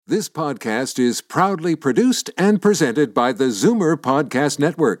This podcast is proudly produced and presented by the Zoomer Podcast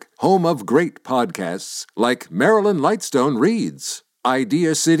Network, home of great podcasts like Marilyn Lightstone Reads,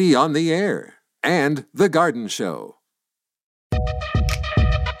 Idea City on the Air, and The Garden Show.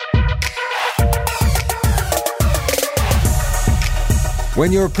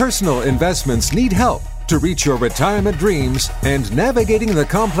 When your personal investments need help to reach your retirement dreams, and navigating the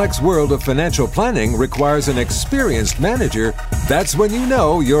complex world of financial planning requires an experienced manager, that's when you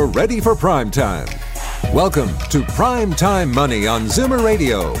know you're ready for prime time. Welcome to Prime Time Money on Zoomer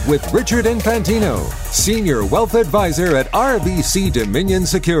Radio with Richard Infantino, Senior Wealth Advisor at RBC Dominion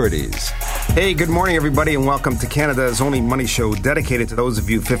Securities. Hey, good morning, everybody, and welcome to Canada's only money show dedicated to those of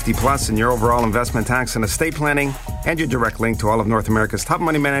you 50 plus in your overall investment, tax, and estate planning, and your direct link to all of North America's top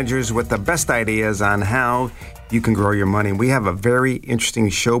money managers with the best ideas on how you can grow your money. We have a very interesting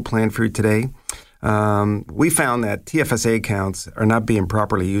show planned for you today. We found that TFSA accounts are not being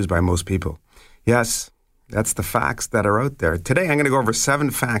properly used by most people. Yes, that's the facts that are out there. Today, I'm going to go over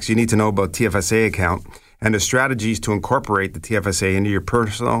 7 facts you need to know about TFSA account and the strategies to incorporate the TFSA into your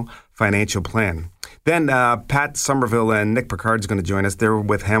personal financial plan. Then Pat Sommerville and Nick Piquard is going to join us. They're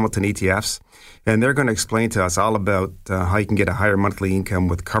with Hamilton ETFs, and they're going to explain to us all about how you can get a higher monthly income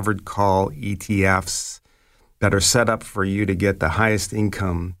with covered call ETFs that are set up for you to get the highest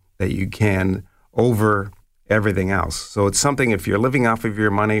income that you can over everything else. So it's something, if you're living off of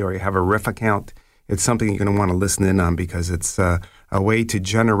your money or you have a RIF account, it's something you're going to want to listen in on because it's a way to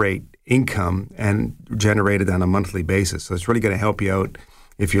generate income and generate it on a monthly basis. So it's really going to help you out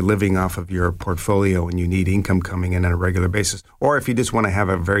if you're living off of your portfolio and you need income coming in on a regular basis. Or if you just want to have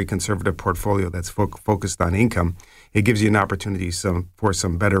a very conservative portfolio that's focused on income, it gives you an opportunity for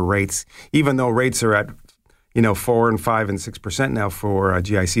some better rates. Even though rates are at 4 and 5 and 6% now for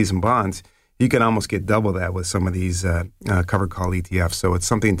GICs and bonds, you can almost get double that with some of these covered call ETFs. So it's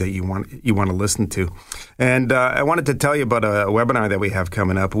something that you want to listen to. And I wanted to tell you about a webinar that we have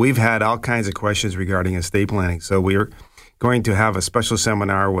coming up. We've had all kinds of questions regarding estate planning. So we're going to have a special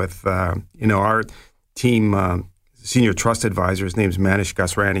seminar with our team senior trust advisor. His name's Manish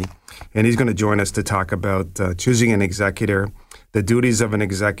Gasrani, and he's going to join us to talk about choosing an executor, the duties of an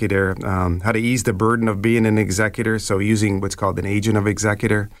executor, how to ease the burden of being an executor, so using what's called an agent of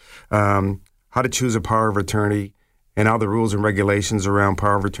executor, how to choose a power of attorney, and all the rules and regulations around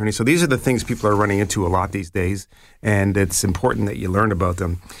power of attorney. So these are the things people are running into a lot these days, and it's important that you learn about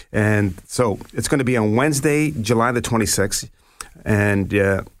them. And so it's going to be on Wednesday, July the 26th, and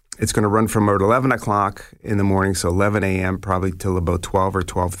it's going to run from about 11 o'clock in the morning, so 11 a.m. probably till about 12 or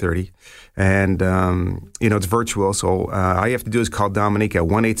 12:30. And, it's virtual, so all you have to do is call Dominique at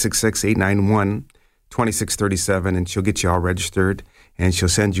 1-866-891-2637, and she'll get you all registered. And she'll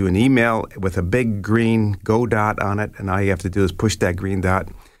send you an email with a big green go dot on it, and all you have to do is push that green dot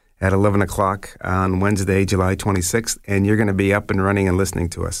at 11 o'clock on Wednesday, July 26th, and you're going to be up and running and listening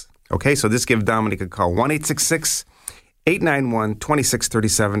to us. Okay, so just give Dominique a call,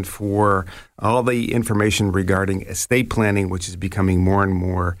 1-866-891-2637 for all the information regarding estate planning, which is becoming more and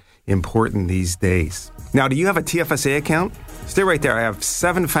more important these days. Now, do you have a TFSA account? Stay right there. I have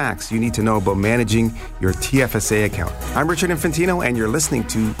 7 facts you need to know about managing your TFSA account. I'm Richard Infantino, and you're listening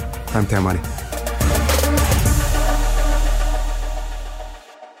to Prime Time Money.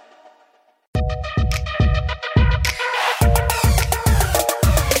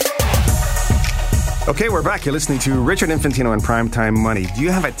 Okay, we're back. You're listening to Richard Infantino and Prime Time Money. Do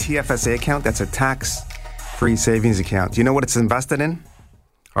you have a TFSA account? That's a tax-free savings account. Do you know what it's invested in?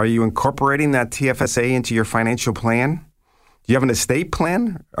 Are you incorporating that TFSA into your financial plan? Do you have an estate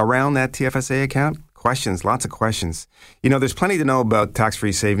plan around that TFSA account? Questions, lots of questions. There's plenty to know about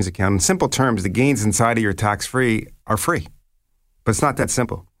tax-free savings account. In simple terms, the gains inside of your tax-free are free. But it's not that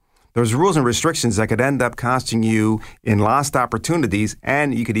simple. There's rules and restrictions that could end up costing you in lost opportunities,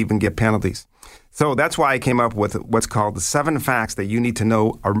 and you could even get penalties. So that's why I came up with what's called the 7 facts that you need to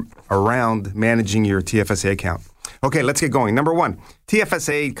know around managing your TFSA account. Okay, let's get going. Number 1,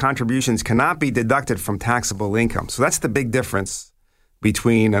 TFSA contributions cannot be deducted from taxable income. So that's the big difference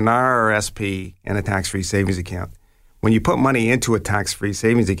between an RRSP and a tax-free savings account. When you put money into a tax-free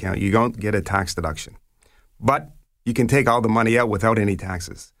savings account, you don't get a tax deduction. But you can take all the money out without any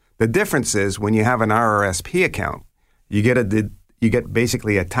taxes. The difference is when you have an RRSP account, you get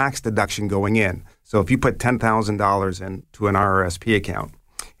basically a tax deduction going in. So if you put $10,000 into an RRSP account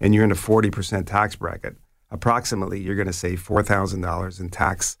and you're in a 40% tax bracket, approximately you're going to save $4,000 in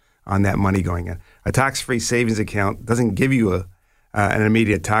tax on that money going in. A tax-free savings account doesn't give you an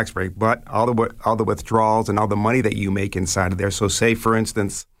immediate tax break, but all the withdrawals and all the money that you make inside of there. So say, for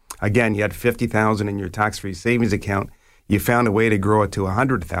instance, again, you had $50,000 in your tax-free savings account. you found a way to grow it to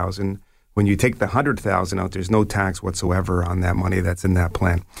 $100,000. When you take the $100,000 out, there's no tax whatsoever on that money that's in that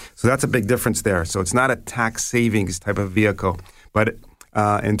plan. So that's a big difference there. So it's not a tax savings type of vehicle, but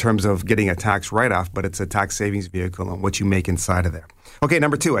in terms of getting a tax write-off, but it's a tax savings vehicle on what you make inside of there. Okay,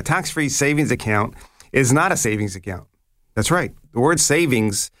 number 2, a tax-free savings account is not a savings account. That's right. The word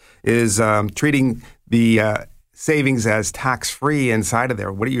savings is treating the savings as tax-free inside of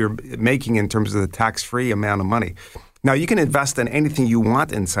there. What are you making in terms of the tax-free amount of money? Now, you can invest in anything you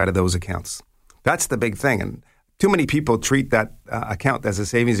want inside of those accounts. That's the big thing. And too many people treat that account as a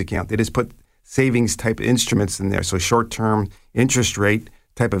savings account. They just put savings type instruments in there, so short-term interest rate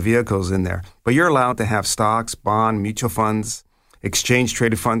type of vehicles in there. But you're allowed to have stocks, bond, mutual funds,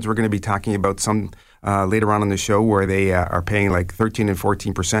 exchange-traded funds. We're going to be talking about some later on in the show where they are paying like 13 and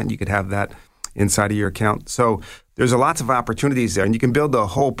 14%. You could have that inside of your account. So there's lots of opportunities there, and you can build a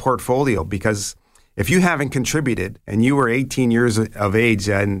whole portfolio because if you haven't contributed and you were 18 years of age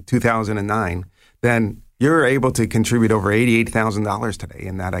in 2009, then you're able to contribute over $88,000 today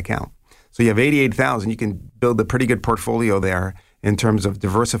in that account. So you have $88,000. You can build a pretty good portfolio there in terms of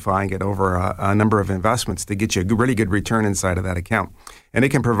diversifying it over a number of investments to get you a really good return inside of that account. And it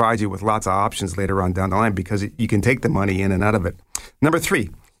can provide you with lots of options later on down the line because you can take the money in and out of it. Number 3,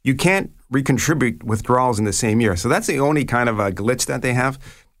 you can't recontribute withdrawals in the same year. So that's the only kind of a glitch that they have.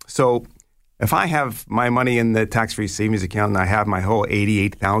 So if I have my money in the tax-free savings account and I have my whole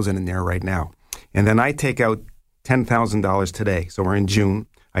 $88,000 in there right now, and then I take out $10,000 today, so we're in June,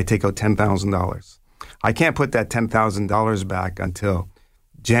 I take out $10,000. I can't put that $10,000 back until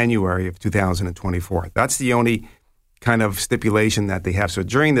January of 2024. That's the only kind of stipulation that they have. So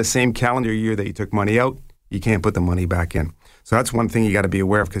during the same calendar year that you took money out, you can't put the money back in. So that's one thing you got to be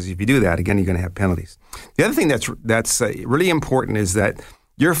aware of because if you do that, again, you're going to have penalties. The other thing that's really important is that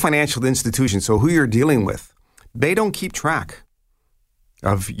your financial institution, so who you're dealing with, they don't keep track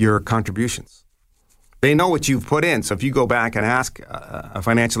of your contributions. They know what you've put in. So if you go back and ask a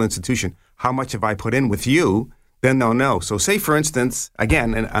financial institution, how much have I put in with you, then they'll know. So say, for instance,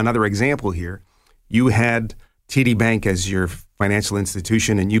 again, another example here, you had TD Bank as your financial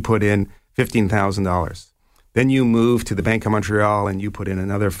institution and you put in $15,000. Then you move to the Bank of Montreal and you put in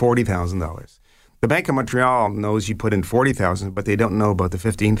another $40,000. The Bank of Montreal knows you put in $40,000, but they don't know about the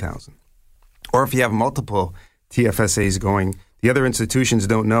 $15,000. Or if you have multiple TFSAs going, the other institutions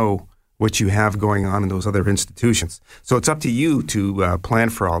don't know what you have going on in those other institutions. So it's up to you to plan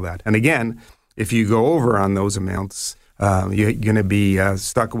for all that. And again, if you go over on those amounts, you're going to be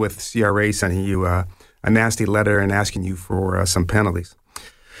stuck with CRA sending you a nasty letter and asking you for some penalties.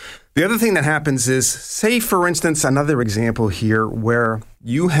 The other thing that happens is, say, for instance, another example here where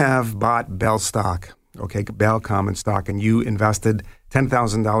you have bought Bell stock, okay, Bell common stock, and you invested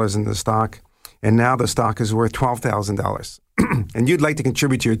 $10,000 in the stock, and now the stock is worth $12,000. And you'd like to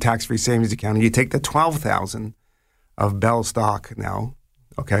contribute to your tax-free savings account, and you take the $12,000 of Bell stock now,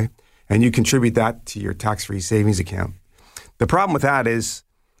 okay, and you contribute that to your tax-free savings account. The problem with that is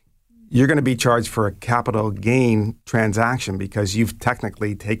you're going to be charged for a capital gain transaction because you've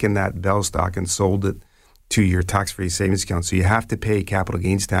technically taken that Bell stock and sold it to your tax-free savings account. So you have to pay capital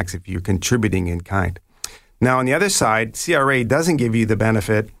gains tax if you're contributing in kind. Now, on the other side, CRA doesn't give you the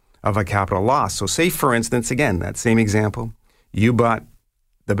benefit of a capital loss. So say, for instance, again, that same example, you bought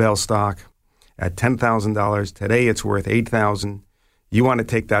the Bell stock at $10,000. Today it's worth $8,000. You want to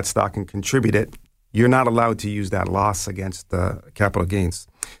take that stock and contribute it. You're not allowed to use that loss against the capital gains.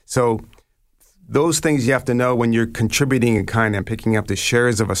 So those things you have to know when you're contributing in kind and picking up the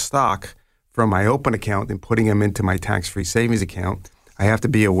shares of a stock from my open account and putting them into my tax-free savings account. I have to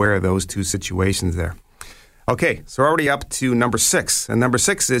be aware of those two situations there. Okay, so we're already up to number 6. And number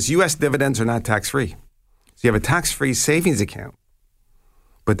 6 is U.S. dividends are not tax-free. So you have a tax-free savings account.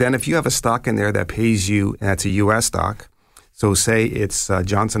 But then if you have a stock in there that pays you, and that's a U.S. stock, so say it's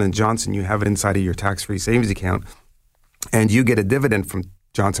Johnson & Johnson, you have it inside of your tax-free savings account, and you get a dividend from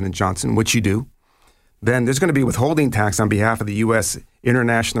Johnson & Johnson, which you do, then there's going to be withholding tax on behalf of the U.S.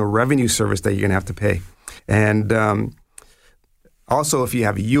 International Revenue Service that you're going to have to pay. And also, if you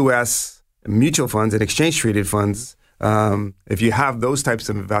have U.S. mutual funds and exchange-traded funds, if you have those types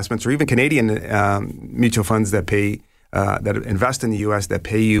of investments, or even Canadian mutual funds that pay that invest in the U.S. that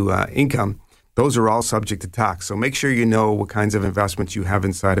pay you income, those are all subject to tax. So make sure you know what kinds of investments you have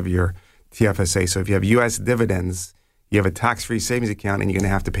inside of your TFSA. So if you have U.S. dividends, you have a tax-free savings account, and you're going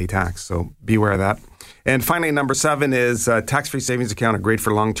to have to pay tax. So be aware of that. And finally, number 7 is tax-free savings account are great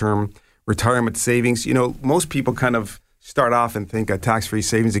for long-term retirement savings. You know, most people kind of start off and think a tax-free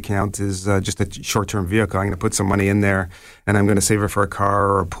savings account is just a short-term vehicle. I'm going to put some money in there, and I'm going to save it for a car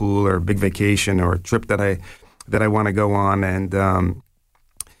or a pool or a big vacation or a trip that I that I want to go on. And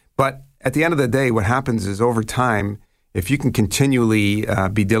but at the end of the day, what happens is over time, if you can continually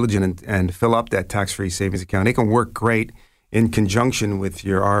be diligent and fill up that tax-free savings account, it can work great in conjunction with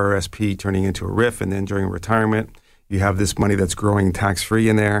your RRSP turning into a RIF, and then during retirement, you have this money that's growing tax-free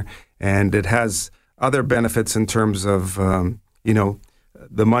in there, and it has other benefits in terms of,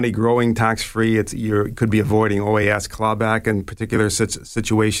 the money growing tax-free. It could be avoiding OAS clawback in particular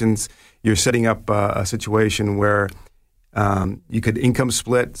situations. You're setting up a situation where you could income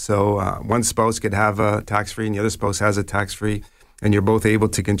split, so one spouse could have a tax-free and the other spouse has a tax-free, and you're both able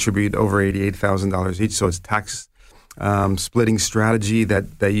to contribute over $88,000 each. So it's tax splitting strategy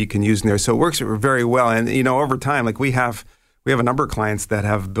that you can use in there. So it works very well. And over time, like we have a number of clients that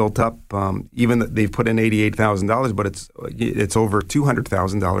have built up, even that they've put in $88,000, but it's over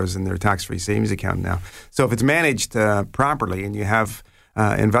 $200,000 in their tax-free savings account now. So if it's managed properly and you have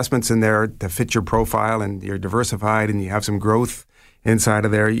investments in there to fit your profile and you're diversified and you have some growth inside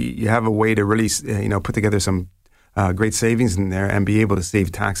of there, you have a way to really put together some great savings in there and be able to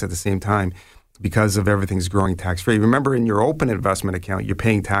save tax at the same time because of everything's growing tax-free. Remember, in your open investment account, you're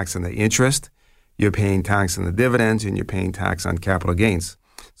paying tax on the interest, you're paying tax on the dividends, and you're paying tax on capital gains.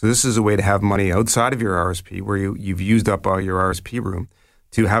 So this is a way to have money outside of your RSP where you've used up all your RSP room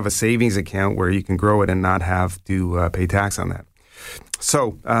to have a savings account where you can grow it and not have to pay tax on that.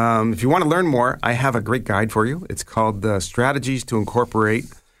 So if you want to learn more, I have a great guide for you. It's called Strategies to Incorporate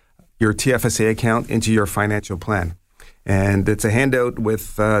Your TFSA Account into Your Financial Plan. And it's a handout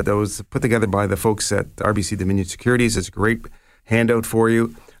with those put together by the folks at RBC Dominion Securities. It's a great handout for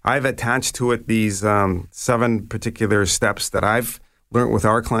you. I've attached to it these 7 particular steps that I've learned with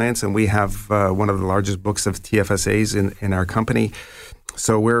our clients, and we have one of the largest books of TFSAs in our company.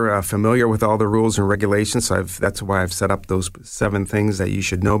 So we're familiar with all the rules and regulations. So that's why I've set up those 7 things that you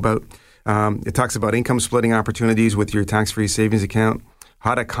should know about. It talks about income splitting opportunities with your tax-free savings account,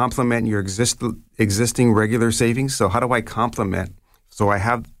 how to complement your existing regular savings. So how do I complement? So I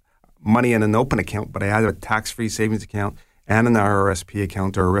have money in an open account, but I have a tax-free savings account and an RRSP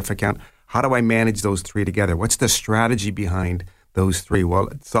account or a RIF account. How do I manage those 3 together? What's the strategy behind those 3? Well,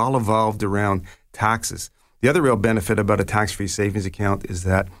 it's all evolved around taxes. The other real benefit about a tax-free savings account is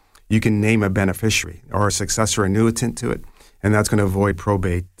that you can name a beneficiary or a successor annuitant to it, and that's going to avoid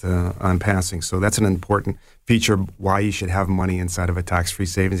probate on passing. So that's an important feature why you should have money inside of a tax-free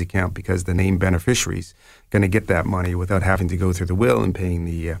savings account, because the named beneficiary is going to get that money without having to go through the will and paying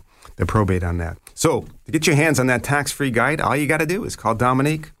the probate on that. So to get your hands on that tax-free guide, all you got to do is call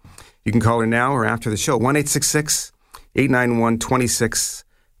Dominique. You can call her now or after the show,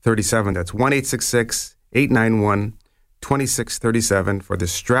 1-866-891-2637. That's 1-866-891-2637 for the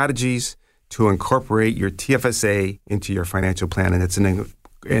strategies to incorporate your TFSA into your financial plan. And it's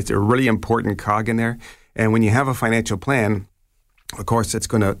a really important cog in there. And when you have a financial plan, of course, it's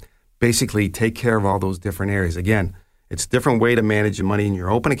going to basically take care of all those different areas. Again, it's a different way to manage the money in your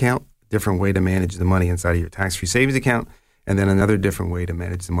open account, different way to manage the money inside of your tax-free savings account, and then another different way to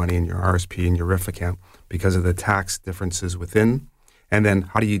manage the money in your RSP and your RIF account because of the tax differences within. And then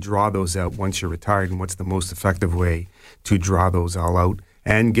how do you draw those out once you're retired, and what's the most effective way to draw those all out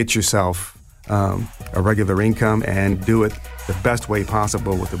and get yourself a regular income and do it the best way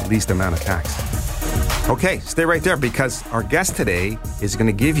possible with the least amount of tax. Okay, stay right there because our guest today is going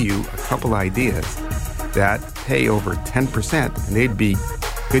to give you a couple ideas that pay over 10%, and they'd be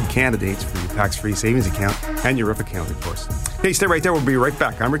good candidates for your tax-free savings account and your RIF account, of course. Hey, stay right there. We'll be right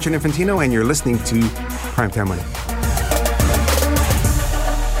back. I'm Richard Infantino, and you're listening to Primetime Money.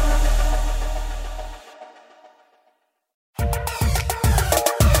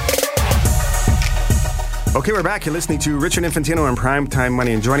 Okay, we're back. You're listening to Richard Infantino and Primetime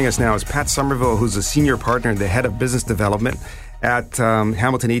Money, and joining us now is Pat Sommerville, who's a senior partner and the head of business development at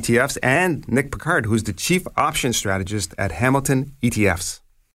Hamilton ETFs, and Nick Piquard, who's the chief option strategist at Hamilton ETFs.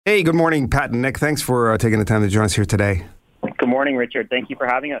 Hey, good morning, Pat and Nick. Thanks for taking the time to join us here today. Good morning, Richard. Thank you for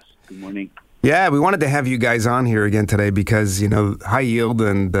having us. Good morning. Yeah, we wanted to have you guys on here again today because, high yield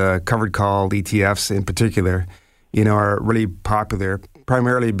and covered call ETFs in particular, are really popular,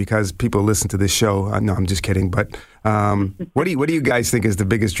 primarily because people listen to this show. No, I'm just kidding. But what do you guys think is the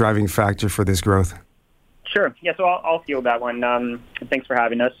biggest driving factor for this growth? Sure. Yeah, so I'll field that one. Thanks for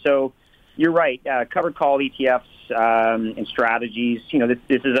having us. So you're right. Covered call ETFs and strategies,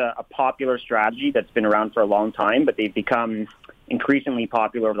 this is a popular strategy that's been around for a long time, but they've become increasingly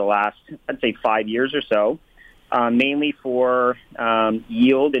popular over the last, I'd say, 5 years or so, mainly for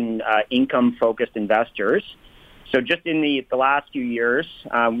yield and income-focused investors. So just in the last few years,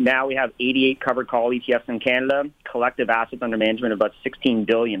 now we have 88 covered call ETFs in Canada, collective assets under management of about $16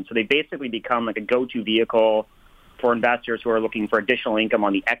 billion. So they basically become like a go-to vehicle for investors who are looking for additional income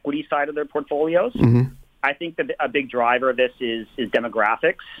on the equity side of their portfolios. Mm-hmm. I think that a big driver of this is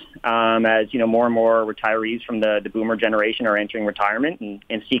demographics. As more and more retirees from the boomer generation are entering retirement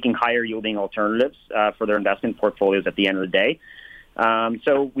and seeking higher yielding alternatives for their investment portfolios at the end of the day.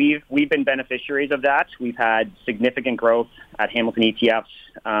 So we've been beneficiaries of that. We've had significant growth at Hamilton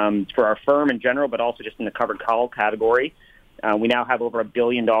ETFs for our firm in general, but also just in the covered call category. We now have over $1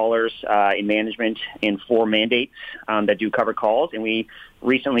 billion in management in 4 mandates that do covered calls. And we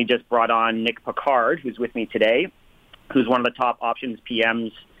recently just brought on Nick Piquard, who's with me today, who's one of the top options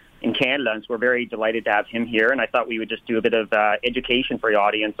PMs in Canada. And so we're very delighted to have him here. And I thought we would just do a bit of education for the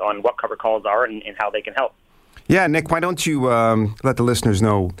audience on what covered calls are and how they can help. Yeah, Nick, why don't you let the listeners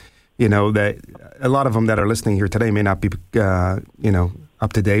know, that a lot of them that are listening here today may not be,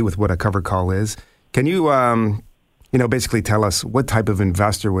 up to date with what a covered call is. Can you, basically tell us what type of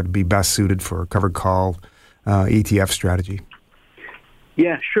investor would be best suited for a covered call ETF strategy?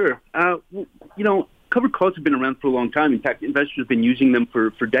 Yeah, sure. Covered calls have been around for a long time. In fact, investors have been using them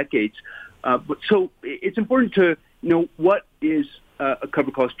for decades. So it's important to know what is a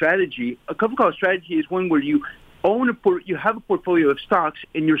covered call strategy. A covered call strategy is one where you you have a portfolio of stocks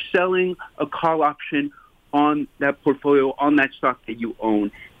and you're selling a call option on that portfolio, on that stock that you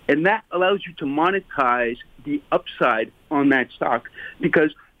own. And that allows you to monetize the upside on that stock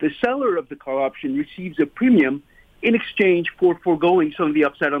because the seller of the call option receives a premium in exchange for foregoing some of the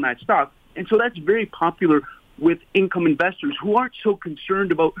upside on that stock. And so that's very popular with income investors who aren't so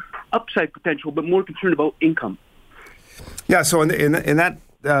concerned about upside potential, but more concerned about income. Yeah, so in that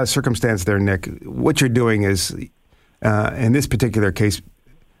circumstance there, Nick, what you're doing is, in this particular case,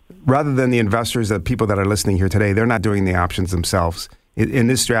 rather than the investors, the people that are listening here today, they're not doing the options themselves. In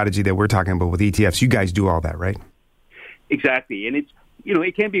this strategy that we're talking about with ETFs, you guys do all that, right? Exactly. And it's,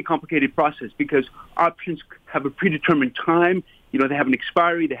 it can be a complicated process because options have a predetermined time. They have an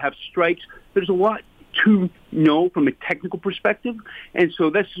expiry, they have strikes. There's a lot to know from a technical perspective. And so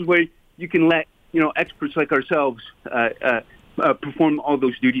this is where you can let, experts like ourselves perform all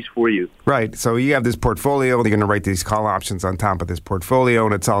those duties for you. Right. So you have this portfolio, you're going to write these call options on top of this portfolio,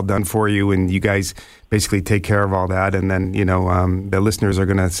 and it's all done for you, and you guys basically take care of all that, and then, the listeners are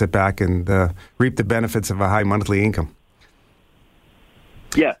going to sit back and reap the benefits of a high monthly income.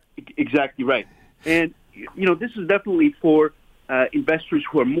 Yeah, exactly right. And, this is definitely for investors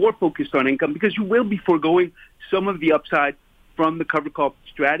who are more focused on income because you will be foregoing some of the upside from the covered call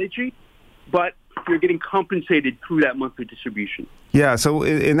strategy, but you're getting compensated through that monthly distribution. Yeah, so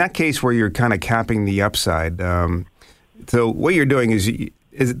in that case where you're kind of capping the upside, so what you're doing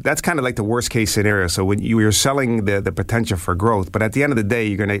is that's kind of like the worst case scenario. So when you're selling the potential for growth, but at the end of the day,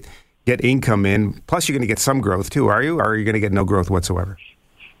 you're going to get income in, plus you're going to get some growth too, are you? Or are you going to get no growth whatsoever?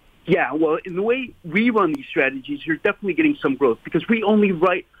 Yeah, well, in the way we run these strategies, you're definitely getting some growth because we only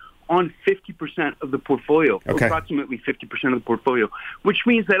write on 50% of the portfolio, approximately 50% of the portfolio, which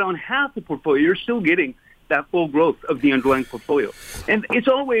means that on half the portfolio, you're still getting that full growth of the underlying portfolio. And it's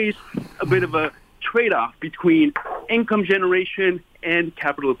always a bit of a trade-off between income generation and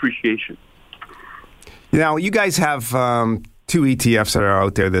capital appreciation. Now, you guys have 2 ETFs that are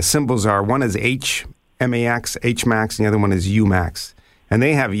out there. The symbols are, one is HMAX, HMAX, and the other one is UMAX. And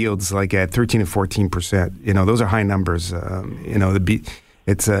they have yields like at 13 and 14%. Those are high numbers.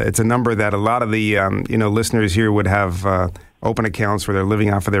 It's a number that a lot of the listeners here would have open accounts where they're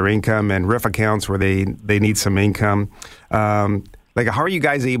living off of their income and RIF accounts where they need some income. How are you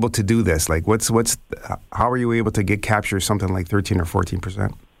guys able to do this? Like, how are you able to capture something like 13 or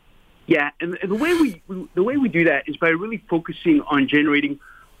 14%? Yeah, and the way we do that is by really focusing on generating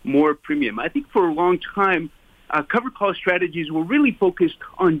more premium. I think for a long time, covered call strategies were really focused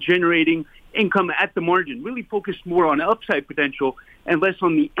on generating income at the margin, really focused more on upside potential and less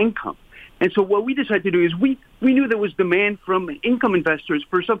on the income. And so what we decided to do is we knew there was demand from income investors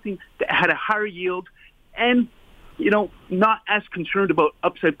for something that had a higher yield and, not as concerned about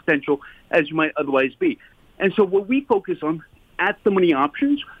upside potential as you might otherwise be. And so what we focus on at the money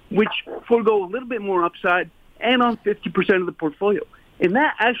options, which forego a little bit more upside and on 50% of the portfolio. And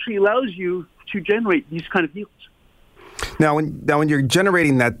that actually allows you to generate these kind of yields. Now, when you're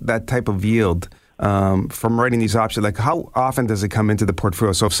generating that type of yield from writing these options, like how often does it come into the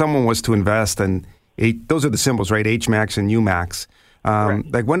portfolio? So if someone was to invest in, those are the symbols, right? HMAX and UMAX.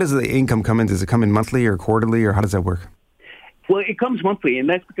 Like when does the income come in? Does it come in monthly or quarterly, or how does that work? Well, it comes monthly, and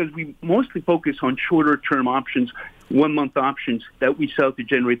that's because we mostly focus on shorter-term options, 1-month options that we sell to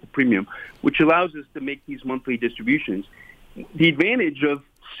generate the premium, which allows us to make these monthly distributions. The advantage of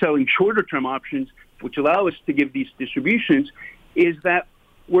selling shorter-term options, which allow us to give these distributions, is that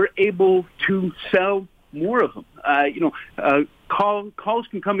we're able to sell more of them. Calls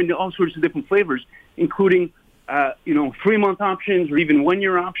can come into all sorts of different flavors, including 3-month options or even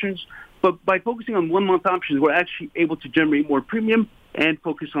 1-year options. But by focusing on 1-month options, we're actually able to generate more premium and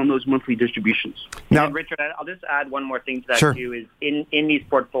focus on those monthly distributions. Now, and Richard, I'll just add one more thing to that Sure. too. Is in these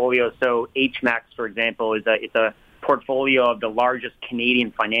portfolios. So HMAX, for example, it's a portfolio of the largest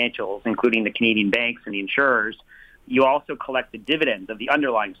Canadian financials, including the Canadian banks and the insurers. You also collect the dividends of the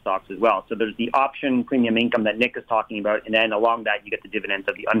underlying stocks as well. So there's the option premium income that Nick is talking about, and then along that you get the dividends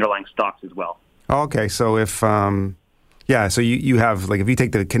of the underlying stocks as well. Okay, so if so you have, like, if you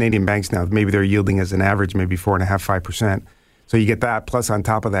take the Canadian banks now, maybe they're yielding as an average maybe 4.5-5%. So you get that, plus on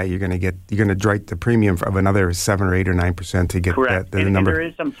top of that, you're going to write the premium of another 7 or 8 or 9% to get correct. the and number. There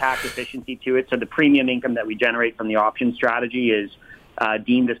is some tax efficiency to it. So the premium income that we generate from the option strategy is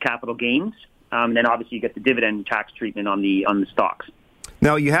deemed as capital gains. And then obviously you get the dividend tax treatment on the stocks.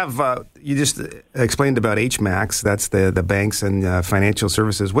 Now you have you just explained about HMAX. That's the banks and financial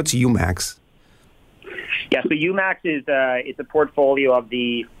services. What's UMAX? Yeah, so UMAX is it's a portfolio of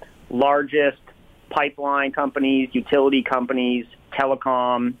the largest pipeline companies, utility companies,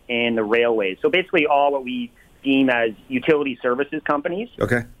 telecom, and the railways. So basically all what we deem as utility services companies.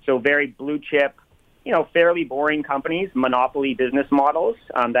 Okay. So very blue chip, fairly boring companies, monopoly business models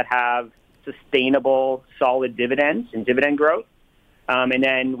that have sustainable, solid dividends and dividend growth. And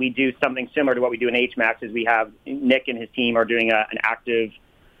then we do something similar to what we do in HMAX is we have Nick and his team are doing an active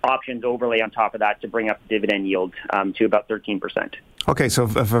options overlay on top of that to bring up the dividend yield to about 13%. Okay, so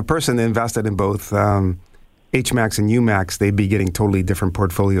if a person invested in both HMAX and UMAX, they'd be getting totally different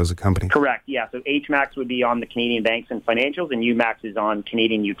portfolios of companies. Correct, yeah. So HMAX would be on the Canadian banks and financials, and UMAX is on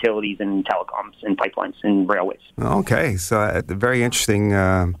Canadian utilities and telecoms and pipelines and railways. Okay, so very interesting.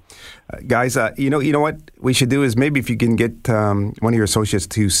 Guys, you know what we should do is maybe if you can get one of your associates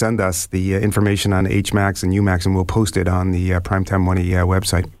to send us the information on HMAX and UMAX, and we'll post it on the Primetime Money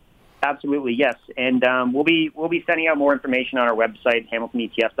website. Absolutely, yes. And we'll be sending out more information on our website,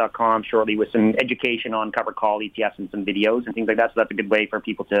 HamiltonETFs.com, shortly with some education on covered call ETFs and some videos and things like that. So that's a good way for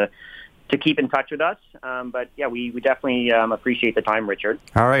people to keep in touch with us. But yeah, we definitely appreciate the time, Richard.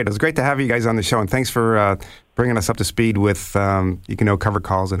 All right. It was great to have you guys on the show. And thanks for bringing us up to speed with, covered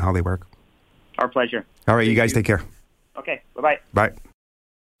calls and how they work. Our pleasure. All right. You guys take care. Okay. Bye-bye. Bye.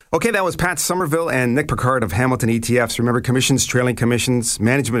 Okay, that was Pat Sommerville and Nick Piquard of Hamilton ETFs. Remember, commissions, trailing commissions,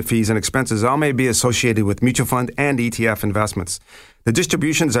 management fees, and expenses all may be associated with mutual fund and ETF investments. The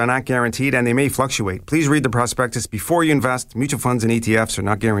distributions are not guaranteed and they may fluctuate. Please read the prospectus before you invest. Mutual funds and ETFs are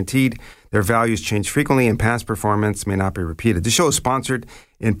not guaranteed. Their values change frequently and past performance may not be repeated. The show is sponsored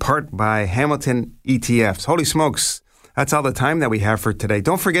in part by Hamilton ETFs. Holy smokes, that's all the time that we have for today.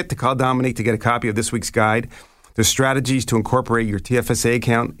 Don't forget to call Dominique to get a copy of this week's guide. The strategies to incorporate your TFSA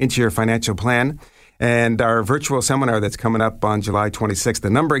account into your financial plan, and our virtual seminar that's coming up on July 26th. The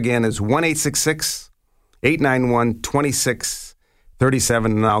number again is 1-866-891-2637.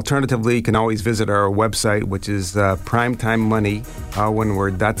 And alternatively, you can always visit our website, which is primetimemoney,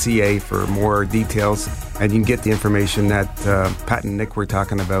 .ca for more details. And you can get the information that Pat and Nick were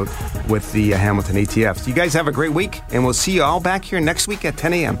talking about with the Hamilton ETFs. You guys have a great week, and we'll see you all back here next week at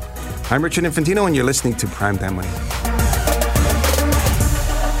 10 a.m. I'm Richard Infantino, and you're listening to Primetime Money.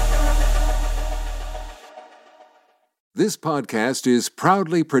 This podcast is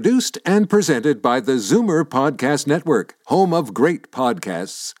proudly produced and presented by the Zoomer Podcast Network, home of great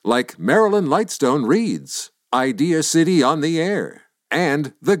podcasts like Marilyn Lightstone Reads, Idea City on the Air,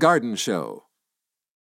 and The Garden Show.